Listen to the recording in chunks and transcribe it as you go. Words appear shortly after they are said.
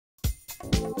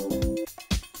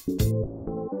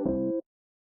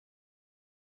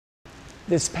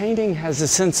This painting has a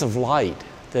sense of light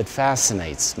that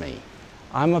fascinates me.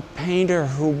 I'm a painter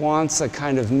who wants a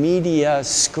kind of media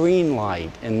screen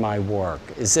light in my work,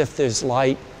 as if there's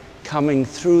light coming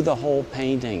through the whole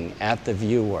painting at the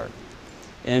viewer.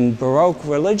 In Baroque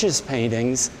religious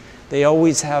paintings, they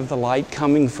always have the light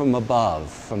coming from above,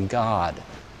 from God.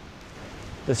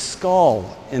 The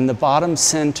skull in the bottom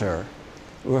center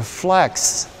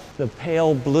reflects the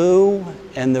pale blue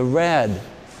and the red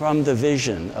from the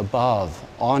vision above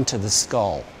onto the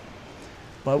skull.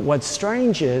 But what's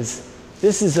strange is,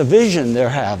 this is a vision they're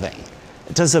having.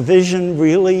 Does a vision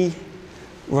really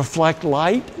reflect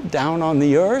light down on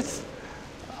the earth?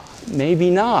 Maybe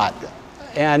not.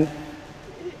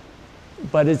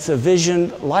 But it's a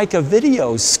vision like a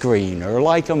video screen or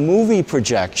like a movie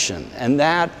projection, and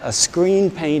that a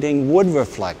screen painting would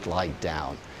reflect light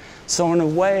down. So in a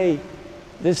way,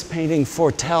 this painting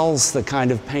foretells the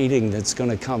kind of painting that's going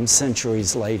to come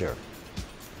centuries later.